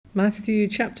Matthew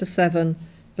chapter 7,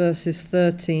 verses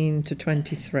 13 to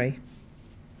 23.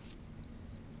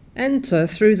 Enter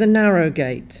through the narrow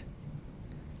gate,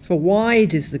 for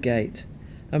wide is the gate,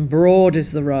 and broad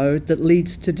is the road that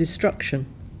leads to destruction,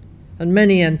 and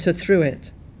many enter through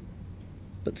it.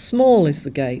 But small is the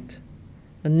gate,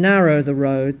 and narrow the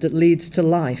road that leads to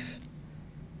life,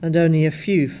 and only a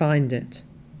few find it.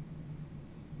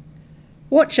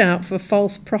 Watch out for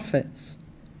false prophets.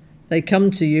 They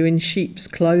come to you in sheep's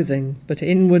clothing, but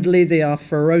inwardly they are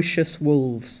ferocious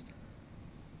wolves.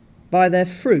 By their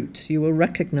fruit you will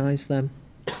recognize them.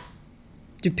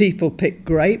 Do people pick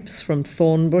grapes from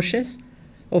thorn bushes,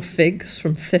 or figs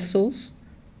from thistles?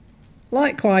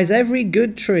 Likewise, every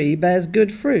good tree bears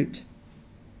good fruit,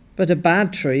 but a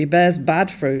bad tree bears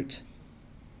bad fruit.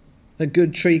 A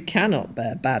good tree cannot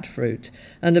bear bad fruit,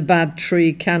 and a bad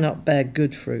tree cannot bear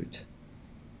good fruit.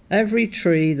 Every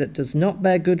tree that does not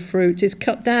bear good fruit is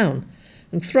cut down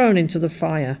and thrown into the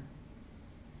fire.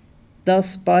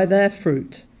 Thus, by their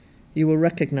fruit, you will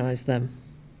recognize them.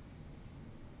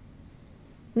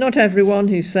 Not everyone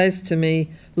who says to me,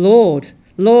 Lord,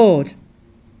 Lord,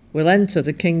 will enter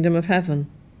the kingdom of heaven,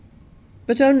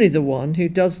 but only the one who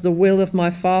does the will of my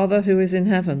Father who is in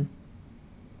heaven.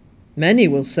 Many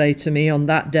will say to me on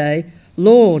that day,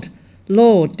 Lord,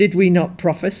 Lord, did we not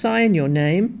prophesy in your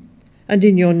name? And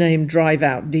in your name drive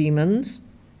out demons?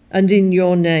 And in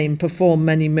your name perform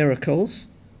many miracles?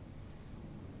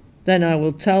 Then I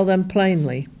will tell them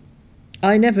plainly,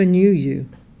 I never knew you.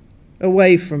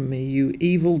 Away from me, you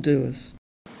evildoers.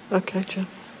 Okay, Jill.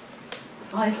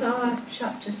 Isaiah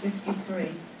chapter 53.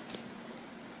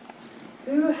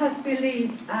 Who has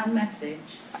believed our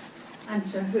message, and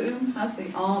to whom has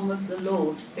the arm of the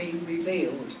Lord been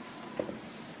revealed?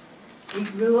 He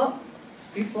grew up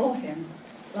before him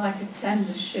like a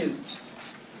tender shoot,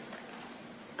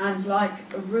 and like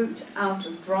a root out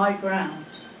of dry ground.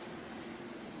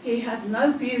 He had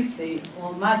no beauty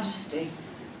or majesty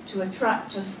to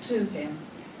attract us to him,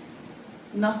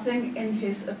 nothing in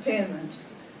his appearance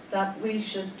that we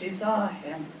should desire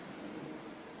him.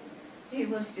 He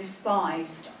was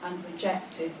despised and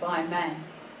rejected by men,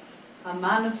 a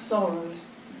man of sorrows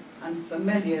and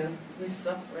familiar with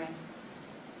suffering.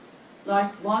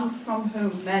 Like one from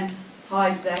whom men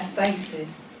hide their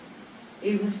faces,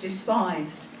 he was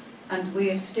despised, and we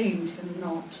esteemed him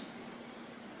not.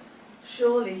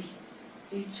 Surely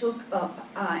he took up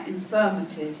our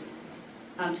infirmities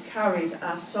and carried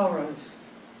our sorrows.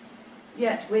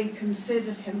 Yet we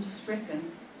considered him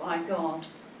stricken by God,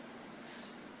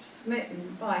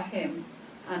 smitten by him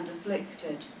and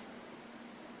afflicted.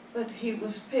 But he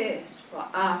was pierced for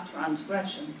our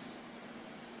transgressions.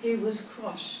 He was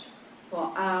crushed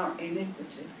for our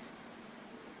iniquities.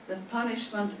 The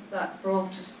punishment that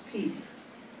brought us peace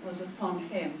was upon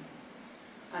him,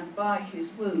 and by his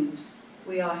wounds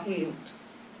we are healed.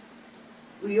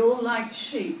 We all like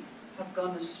sheep have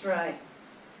gone astray.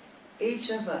 Each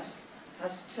of us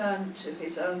has turned to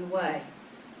his own way,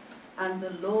 and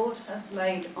the Lord has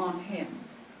laid on him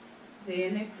the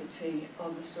iniquity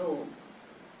of us all.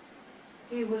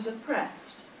 He was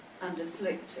oppressed and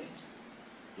afflicted,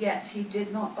 yet he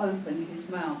did not open his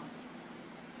mouth.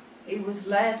 He was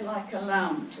led like a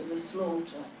lamb to the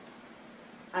slaughter,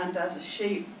 and as a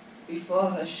sheep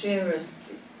before her shearers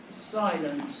is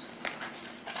silent,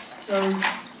 so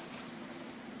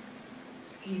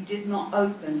he did not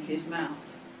open his mouth.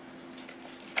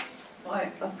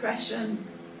 By oppression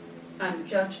and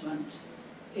judgment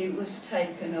he was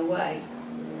taken away,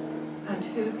 and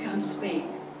who can speak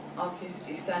of his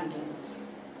descendants?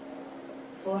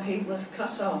 For he was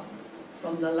cut off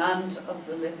from the land of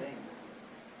the living.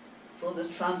 For the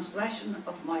transgression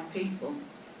of my people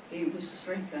he was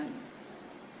stricken.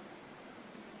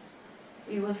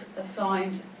 He was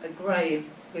assigned a grave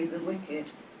with the wicked,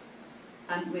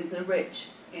 and with the rich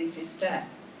in his death.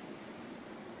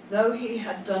 Though he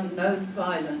had done no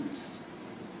violence,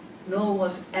 nor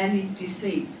was any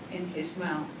deceit in his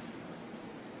mouth,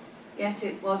 yet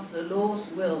it was the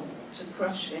Lord's will to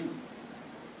crush him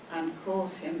and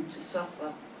cause him to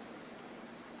suffer.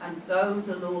 And though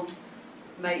the Lord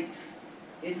makes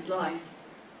his life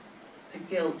a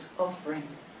guilt offering,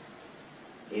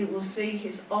 he will see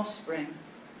his offspring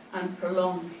and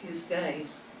prolong his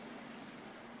days,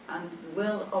 and the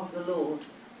will of the Lord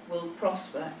will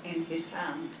prosper in his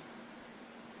hand.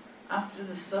 After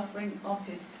the suffering of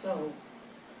his soul,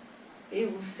 he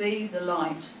will see the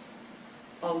light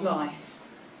of life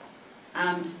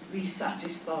and be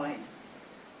satisfied.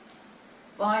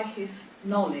 By his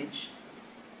knowledge,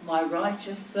 my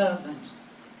righteous servant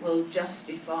will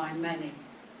justify many,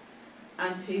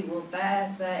 and he will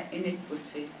bear their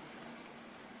iniquities.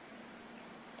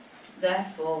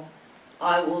 Therefore,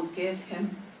 I will give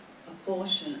him a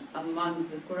portion among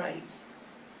the great,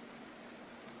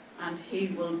 and he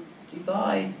will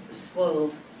divide the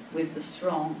spoils with the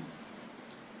strong,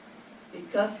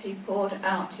 because he poured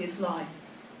out his life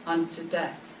unto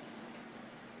death,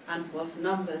 and was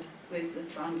numbered with the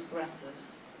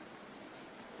transgressors.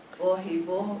 For he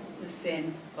bore the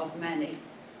sin of many,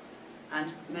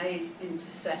 and made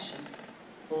intercession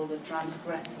for the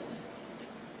transgressors.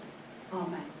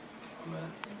 Amen.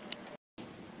 Amen.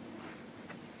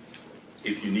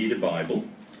 If you need a Bible,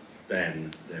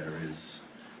 then there is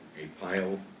a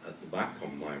pile at the back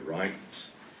on my right,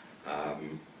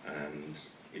 and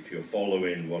if you're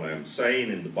following what I'm saying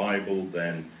in the Bible,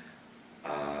 then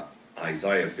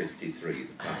Isaiah 53,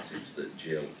 the passage that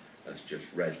Jill has just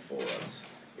read for us,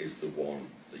 is the one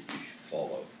that you should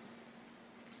follow.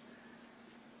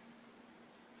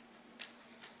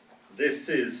 This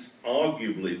is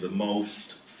arguably the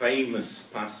most famous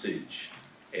passage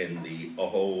in the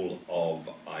whole of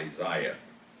Isaiah,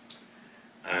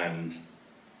 and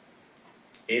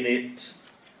in it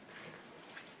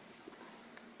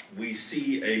we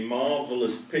see a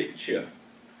marvelous picture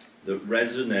that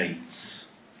resonates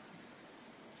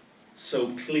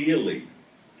so clearly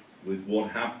with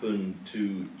what happened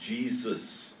to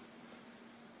Jesus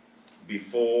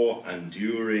before and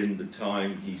during the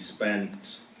time he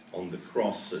spent on the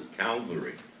cross at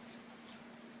Calvary.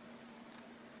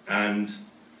 And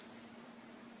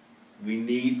we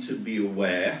need to be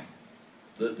aware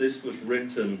that this was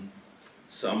written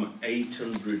some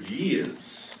 800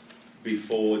 years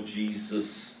before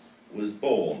Jesus was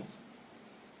born.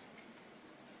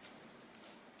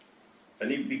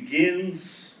 And it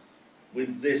begins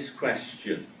with this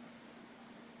question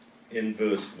in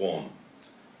verse 1.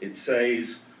 It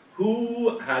says,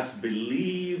 "Who has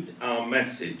believed our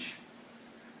message,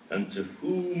 and to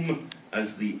whom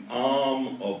has the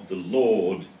arm of the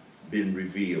Lord been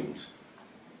revealed?"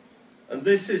 And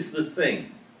this is the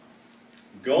thing.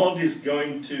 God is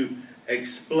going to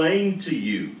explain to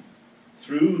you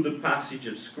through the passage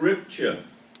of Scripture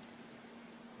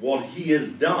what he has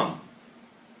done.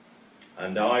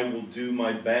 And I will do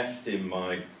my best in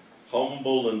my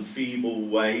humble and feeble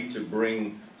way to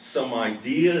bring some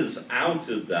ideas out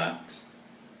of that.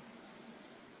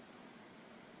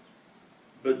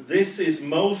 But this is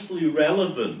mostly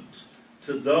relevant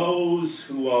to those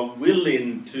who are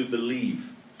willing to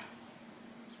believe.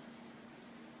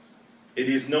 It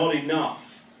is not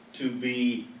enough to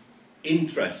be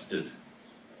interested.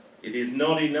 It is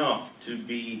not enough to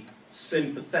be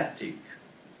sympathetic.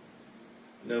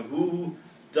 Now, who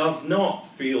does not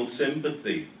feel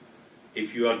sympathy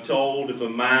if you are told of a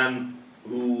man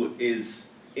who is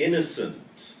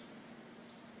innocent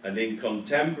and in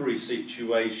contemporary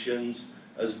situations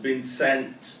has been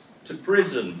sent to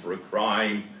prison for a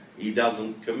crime he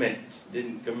didn't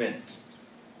commit?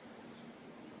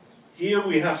 Here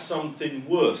we have something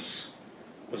worse.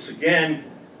 Once again,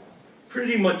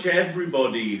 pretty much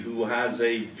everybody who has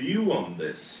a view on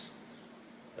this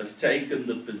has taken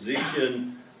the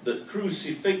position that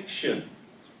crucifixion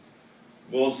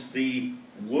was the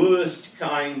worst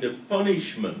kind of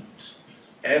punishment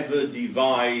ever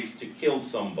devised to kill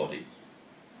somebody.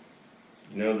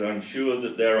 You know, I'm sure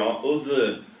that there are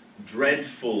other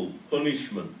dreadful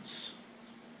punishments,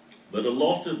 but a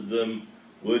lot of them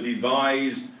were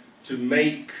devised to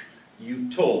make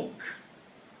you talk.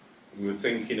 We were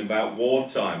thinking about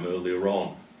wartime earlier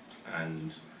on,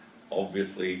 and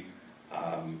obviously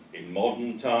in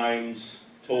modern times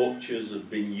tortures have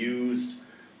been used.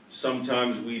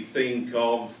 Sometimes we think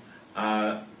of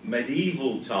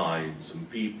medieval times and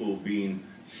people being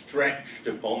stretched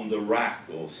upon the rack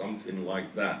or something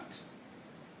like that.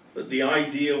 But the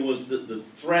idea was that the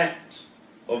threat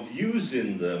of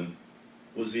using them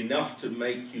was enough to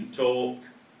make you talk,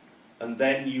 and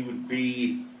then you would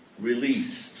be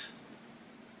released.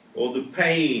 Or the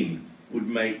pain would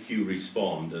make you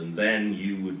respond, and then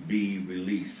you would be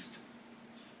released.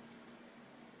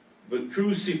 But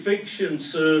crucifixion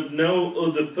served no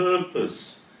other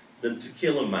purpose than to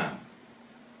kill a man.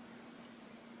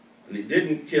 And it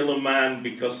didn't kill a man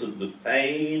because of the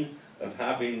pain of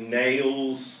having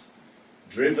nails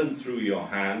driven through your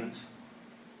hand.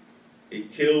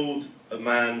 It killed a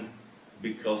man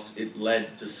because it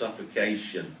led to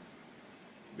suffocation.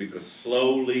 Because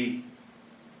slowly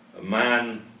a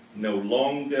man no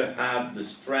longer had the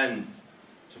strength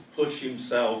to push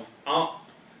himself up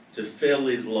to fill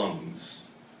his lungs,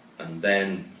 and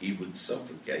then he would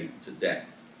suffocate to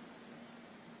death.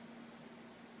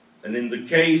 And in the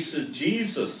case of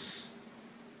Jesus,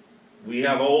 we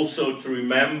have also to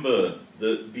remember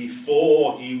that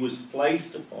before he was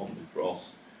placed upon the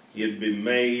cross, he had been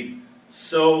made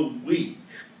so weak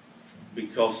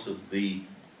because of the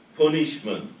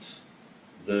punishment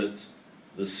that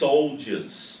the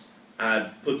soldiers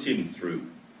had put him through.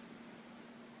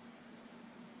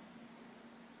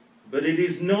 But it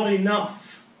is not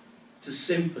enough to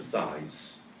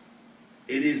sympathize.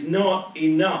 It is not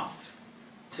enough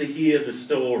to hear the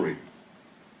story.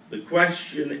 The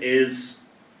question is,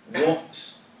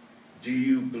 what do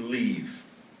you believe?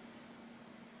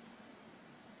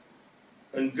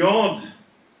 And God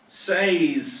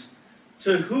says,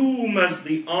 to whom has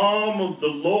the arm of the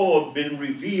Lord been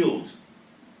revealed?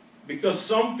 Because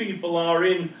some people are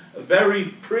in a very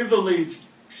privileged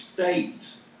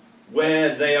state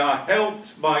where they are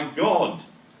helped by God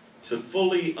to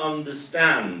fully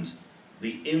understand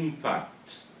the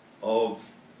impact of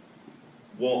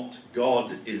what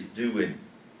God is doing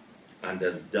and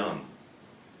has done.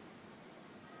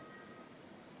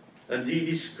 And he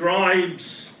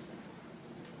describes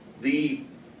the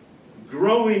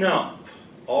growing up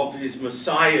of his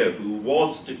Messiah who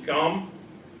was to come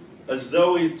as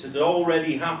though it had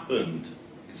already happened.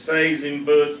 It says in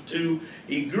verse 2,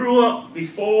 he grew up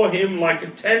before him like a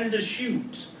tender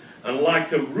shoot and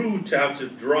like a root out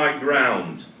of dry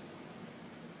ground.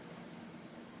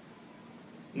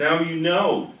 Now you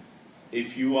know,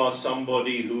 if you are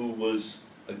somebody who was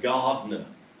a gardener.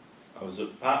 I was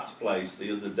at Pat's place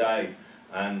the other day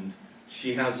and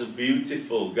she has a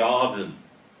beautiful garden.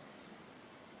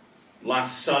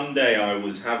 Last Sunday I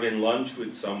was having lunch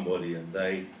with somebody and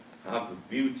they have a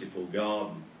beautiful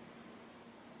garden.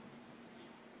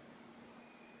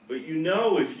 But you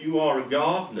know, if you are a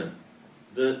gardener,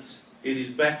 that it is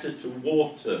better to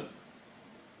water.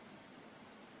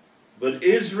 But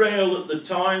Israel at the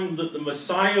time that the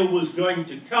Messiah was going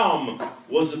to come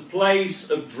was a place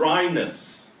of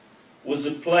dryness, was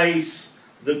a place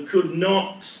that could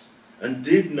not and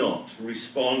did not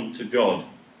respond to God.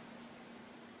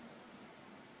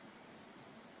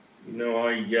 You know,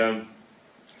 I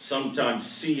sometimes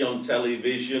see on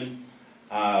television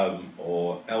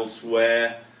or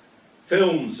elsewhere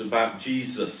films about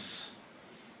Jesus,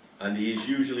 and he is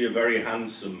usually a very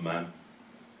handsome man.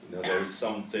 You know, there is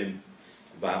something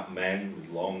about men with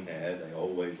long hair, they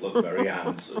always look very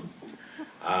handsome,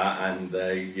 and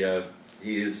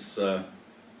he is a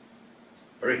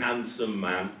very handsome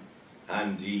man,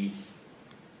 and he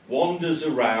wanders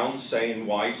around saying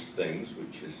wise things,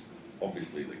 which is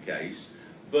obviously the case,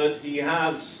 but he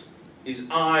has his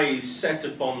eyes set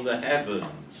upon the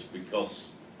heavens, because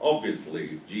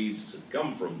obviously if Jesus had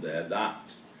come from there,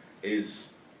 that is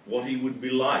what he would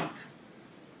be like.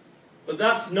 But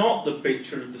that's not the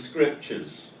picture of the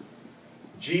scriptures.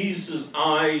 Jesus'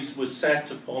 eyes were set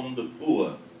upon the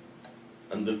poor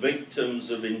and the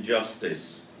victims of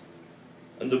injustice.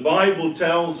 And the Bible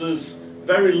tells us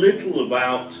very little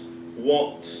about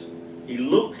what he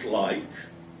looked like.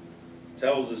 It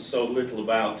tells us so little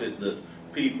about it that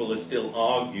people are still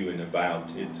arguing about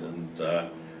it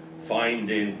and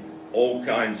finding all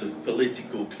kinds of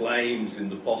political claims in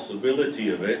the possibility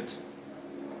of it.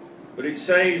 But it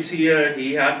says here,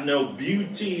 he had no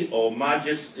beauty or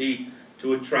majesty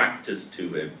to attract us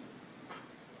to him.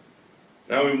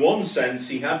 Now, in one sense,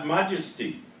 he had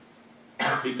majesty,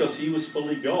 because he was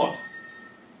fully God.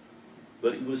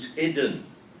 But it was hidden.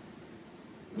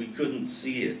 We couldn't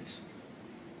see it.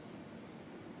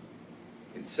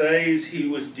 It says he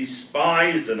was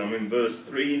despised, and I'm in verse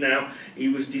 3 now, he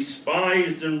was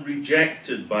despised and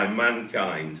rejected by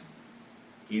mankind.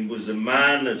 He was a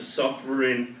man of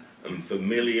suffering and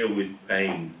familiar with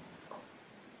pain.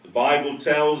 The Bible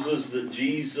tells us that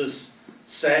Jesus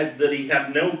said that he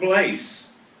had no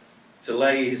place to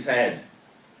lay his head,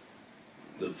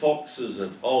 that foxes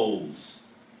have holes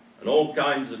and all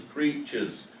kinds of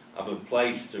creatures have a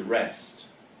place to rest.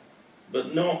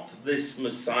 But not this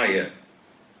Messiah,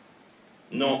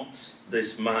 not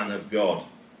this man of God.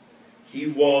 He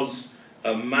was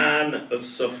a man of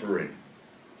suffering.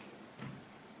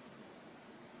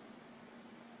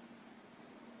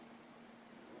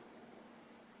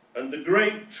 And the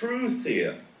great truth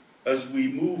here, as we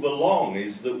move along,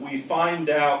 is that we find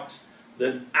out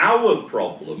that our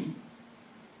problem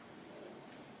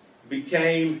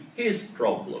became his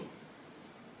problem.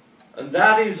 And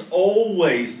that is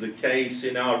always the case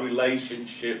in our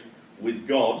relationship with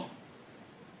God.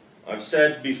 I've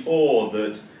said before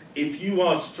that if you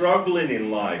are struggling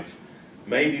in life,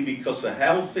 maybe because of a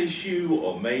health issue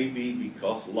or maybe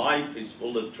because life is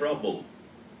full of trouble,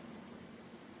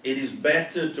 it is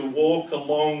better to walk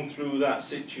along through that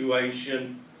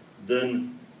situation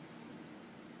and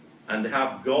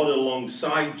have God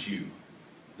alongside you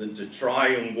than to try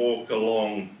and walk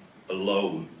along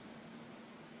alone.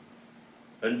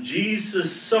 And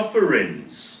Jesus'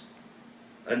 sufferings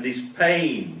and his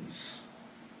pains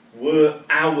were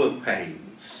our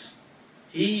pains.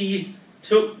 He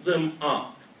took them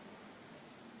up.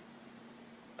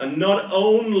 And not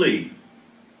only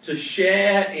to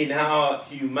share in our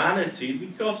humanity,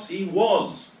 because he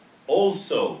was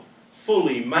also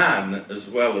fully man as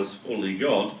well as fully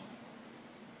God,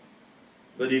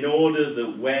 but in order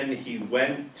that when he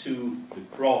went to the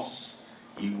cross,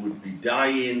 he would be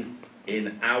dying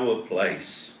in our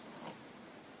place.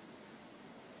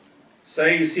 It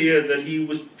says here that he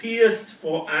was pierced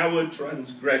for our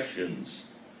transgressions,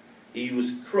 he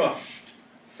was crushed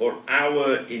for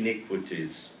our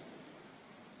iniquities.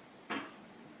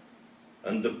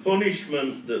 And the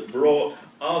punishment that brought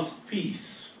us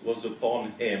peace was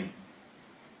upon him.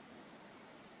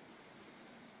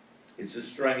 It's a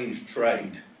strange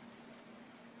trade.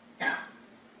 You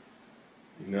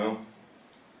know?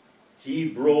 He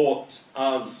brought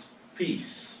us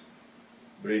peace.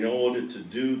 But in order to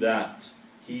do that,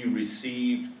 he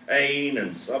received pain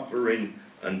and suffering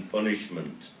and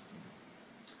punishment.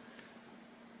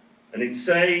 And it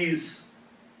says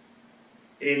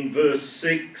in verse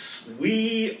 6,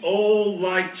 we all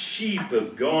like sheep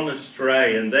have gone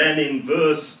astray. And then in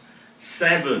verse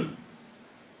 7,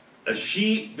 a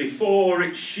sheep before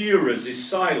its shearers is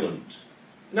silent.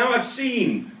 Now I've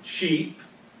seen sheep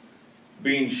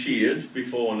being sheared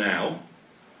before now,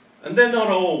 and they're not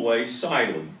always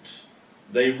silent.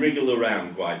 They wriggle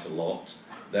around quite a lot.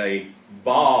 They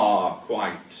bar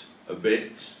quite a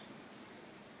bit.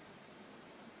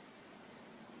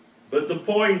 But the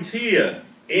point here,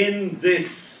 in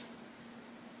this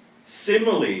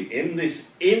simile, in this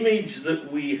image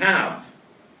that we have,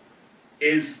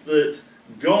 is that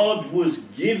God was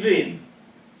giving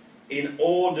in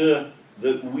order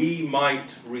that we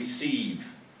might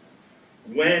receive.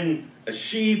 When a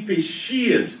sheep is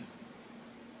sheared,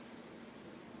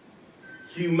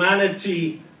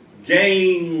 humanity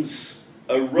gains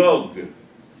a rug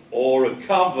or a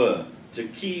cover to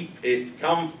keep it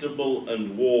comfortable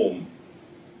and warm.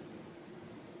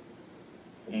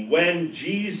 And when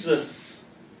Jesus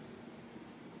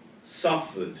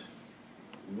suffered,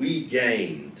 we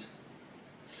gained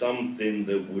something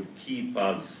that would keep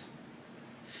us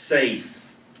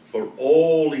safe for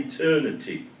all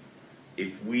eternity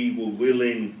if we were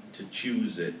willing to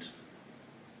choose it.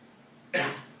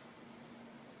 And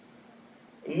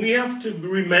we have to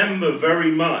remember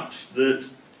very much that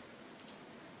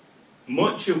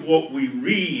much of what we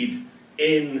read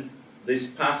in this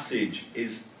passage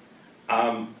is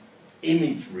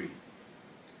imagery.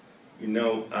 You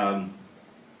know,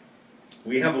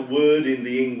 we have a word in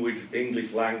the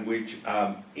English language,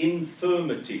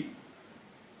 infirmity,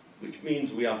 which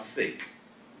means we are sick.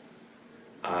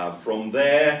 From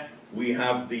there, we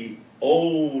have the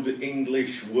Old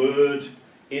English word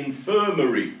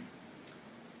infirmary,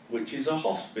 which is a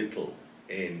hospital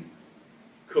in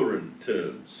current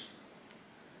terms.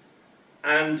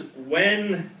 And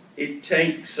when it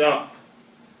takes up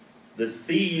the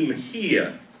theme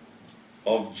here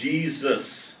of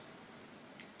Jesus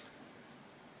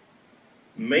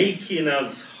making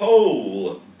us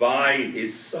whole by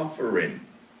his suffering,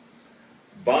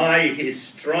 by his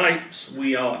stripes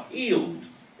we are healed,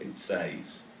 it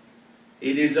says.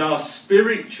 It is our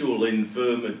spiritual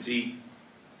infirmity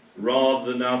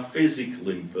rather than our physical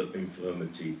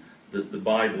infirmity that the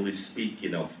Bible is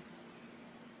speaking of.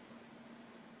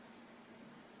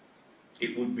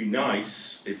 It would be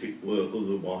nice if it were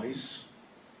otherwise,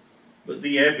 but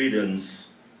the evidence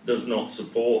does not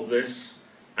support this,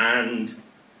 and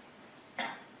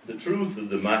the truth of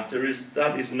the matter is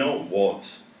that is not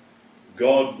what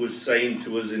God was saying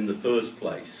to us in the first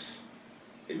place.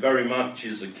 It very much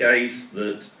is a case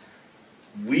that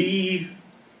we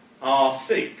are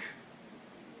sick,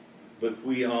 but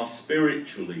we are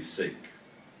spiritually sick.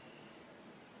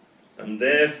 And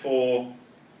therefore,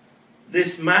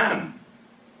 this man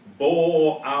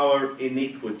bore our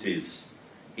iniquities.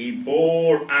 He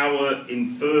bore our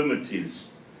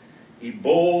infirmities. He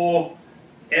bore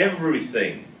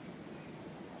everything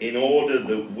in order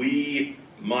that we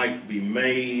might be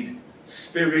made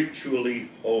spiritually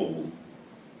whole.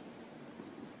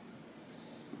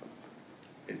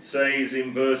 It says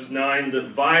in verse 9 that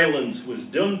violence was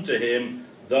done to him,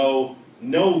 though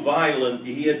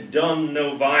he had done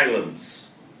no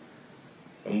violence.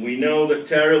 And we know that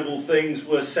terrible things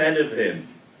were said of him,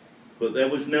 but there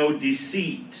was no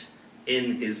deceit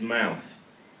in his mouth.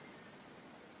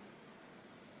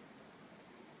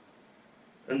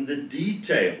 And the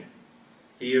detail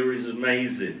here is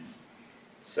amazing.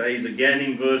 says again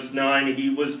in verse 9, he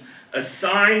was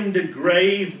assigned a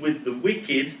grave with the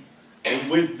wicked and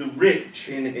with the rich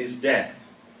in his death.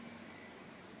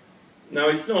 Now,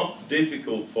 it's not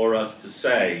difficult for us to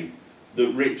say that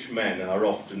rich men are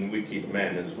often wicked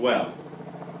men as well.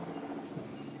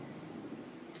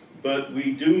 But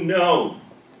we do know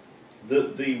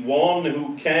that the one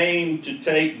who came to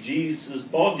take Jesus'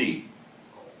 body,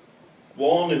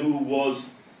 one who was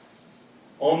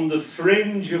on the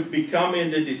fringe of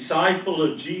becoming a disciple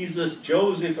of Jesus,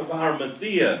 Joseph of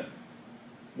Arimathea,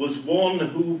 was one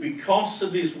who, because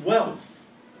of his wealth,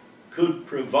 could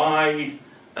provide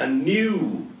a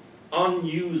new,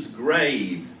 unused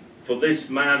grave for this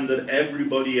man that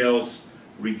everybody else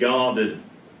regarded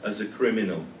as a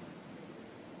criminal.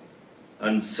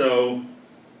 And so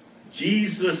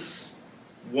Jesus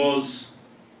was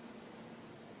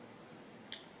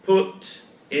put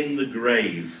in the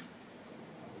grave.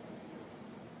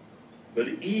 But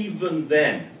even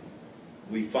then,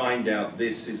 we find out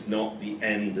this is not the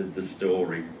end of the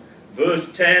story.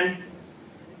 Verse 10,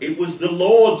 it was the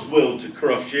Lord's will to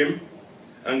crush him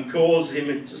and cause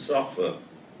him to suffer.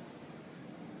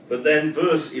 But then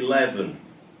verse 11,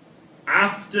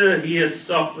 after he has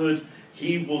suffered,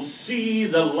 he will see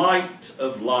the light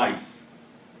of life.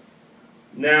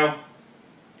 Now,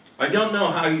 I don't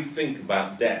know how you think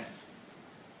about death.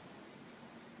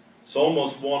 It's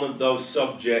almost one of those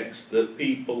subjects that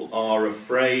people are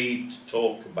afraid to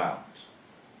talk about.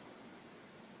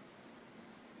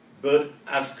 But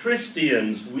as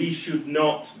Christians, we should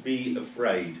not be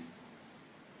afraid.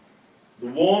 The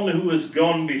one who has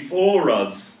gone before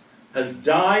us has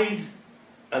died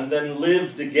and then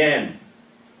lived again.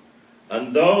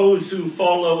 And those who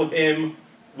follow him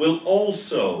will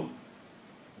also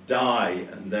die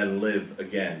and then live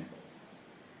again.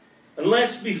 And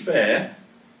let's be fair,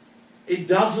 it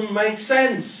doesn't make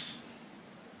sense.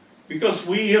 Because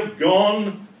we have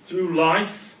gone through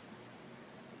life,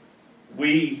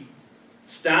 we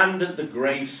stand at the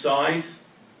graveside.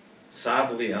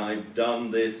 Sadly, I've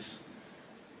done this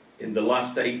in the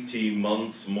last 18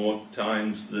 months more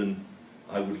times than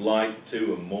I would like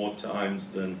to, and more times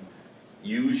than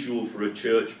usual for a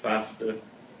church pastor.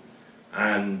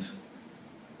 And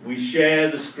we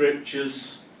share the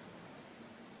scriptures.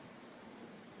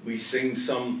 We sing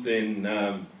something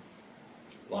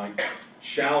like,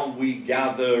 shall we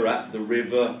gather at the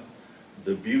river,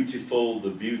 the beautiful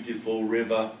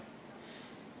river.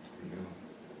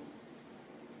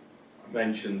 I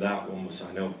mentioned that one, because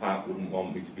I know Pat wouldn't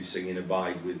want me to be singing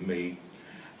Abide With Me.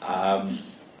 And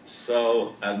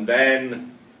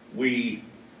then we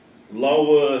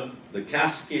lower the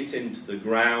casket into the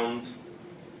ground.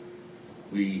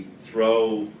 We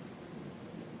throw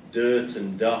dirt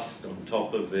and dust on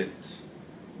top of it.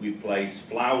 We place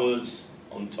flowers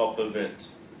on top of it.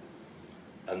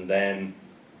 And then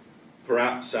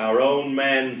perhaps our own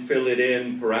men fill it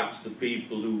in. Perhaps the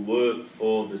people who work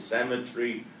for the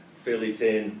cemetery fill it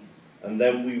in. And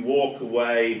then we walk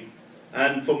away.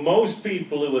 And for most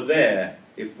people who are there,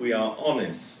 if we are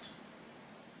honest,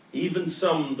 even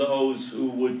some those who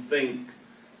would think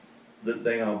that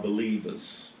they are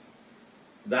believers,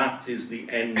 that is the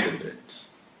end of it.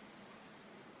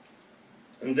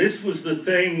 And this was the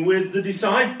thing with the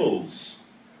disciples.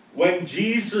 When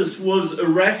Jesus was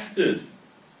arrested,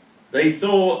 they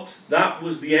thought that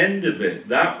was the end of it.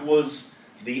 That was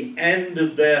the end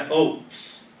of their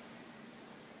hopes.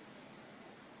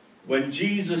 When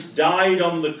Jesus died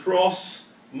on the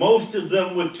cross, most of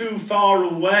them were too far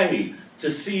away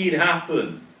to see it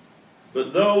happen.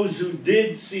 But those who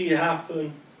did see it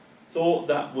happen thought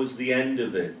that was the end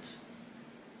of it.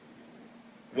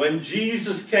 When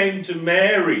Jesus came to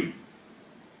Mary,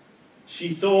 she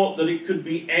thought that it could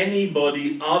be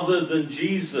anybody other than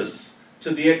Jesus,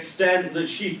 to the extent that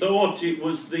she thought it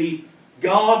was the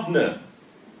gardener,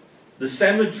 the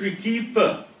cemetery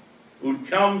keeper, who'd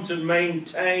come to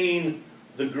maintain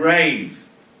the grave.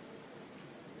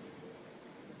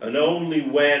 And only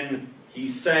when he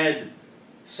said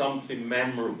something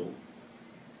memorable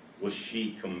was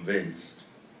she convinced.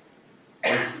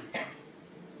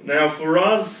 Now for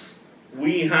us,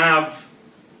 we have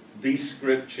these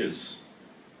scriptures.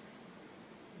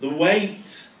 The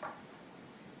weight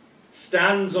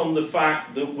stands on the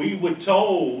fact that we were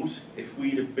told, if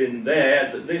we'd have been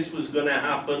there, that this was going to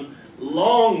happen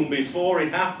long before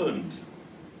it happened.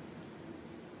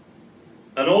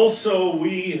 And also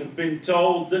we have been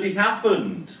told that it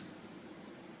happened.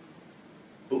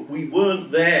 But we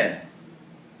weren't there.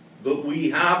 But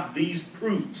we have these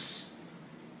proofs.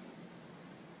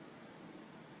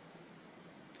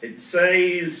 It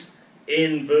says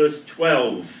in verse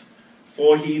 12,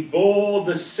 For he bore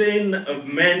the sin of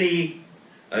many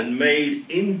and made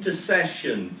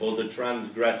intercession for the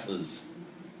transgressors.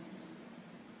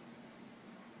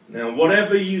 Now,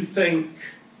 whatever you think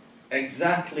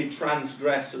exactly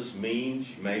transgressors means,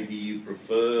 maybe you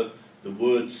prefer the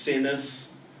word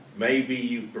sinners, maybe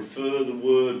you prefer the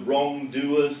word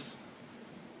wrongdoers.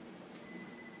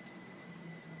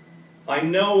 I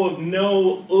know of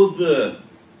no other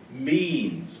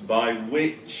means by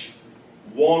which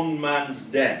one man's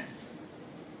death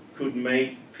could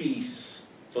make peace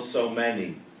for so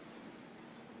many.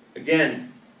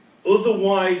 Again,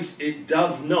 otherwise it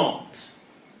does not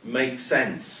make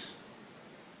sense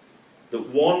that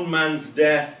one man's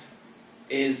death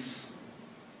is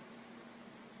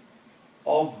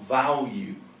of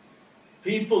value.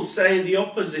 People say the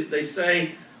opposite. They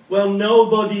say, well,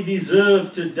 nobody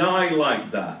deserved to die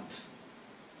like that.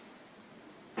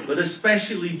 But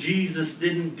especially Jesus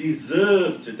didn't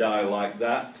deserve to die like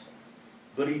that,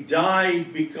 but he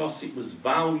died because it was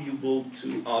valuable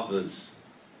to others.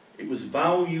 It was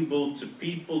valuable to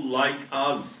people like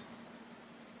us,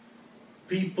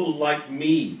 people like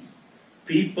me,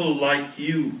 people like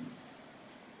you.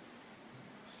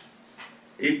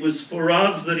 It was for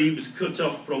us that he was cut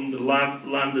off from the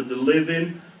land of the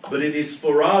living, but it is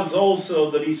for us also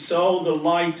that he saw the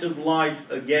light of life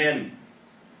again.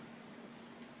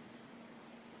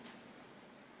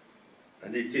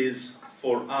 And it is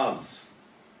for us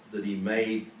that he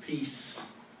made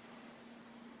peace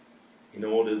in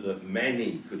order that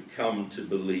many could come to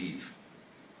believe.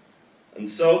 And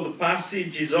so the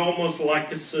passage is almost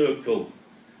like a circle,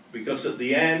 because at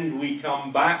the end we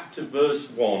come back to verse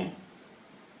 1.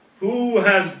 Who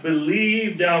has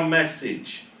believed our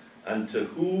message, and to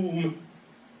whom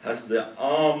has the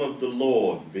arm of the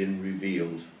Lord been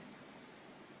revealed?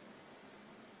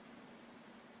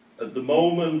 At the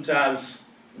moment, as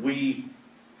we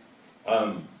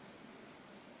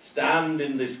stand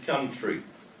in this country,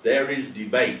 there is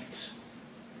debate.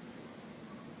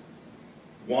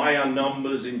 Why are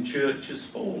numbers in churches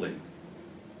falling?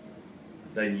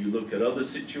 Then you look at other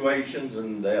situations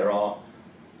and there are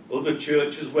other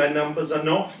churches where numbers are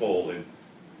not falling.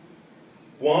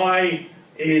 Why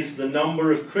is the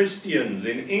number of Christians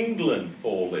in England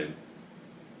falling?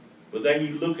 But then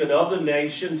you look at other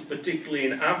nations, particularly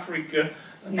in Africa,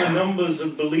 and the numbers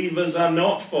of believers are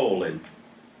not falling.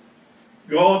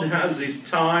 God has his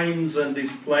times and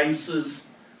his places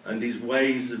and his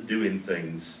ways of doing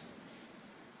things.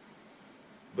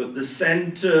 But the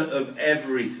center of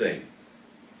everything,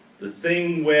 the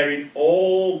thing where it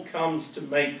all comes to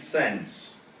make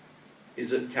sense,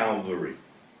 is at Calvary.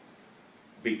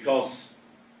 Because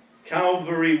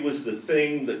Calvary was the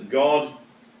thing that God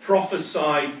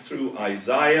prophesied through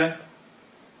Isaiah.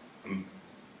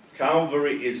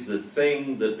 Calvary is the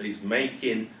thing that is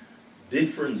making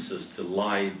differences to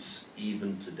lives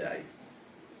even today.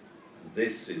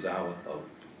 This is our hope.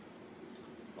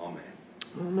 Amen.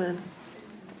 Amen.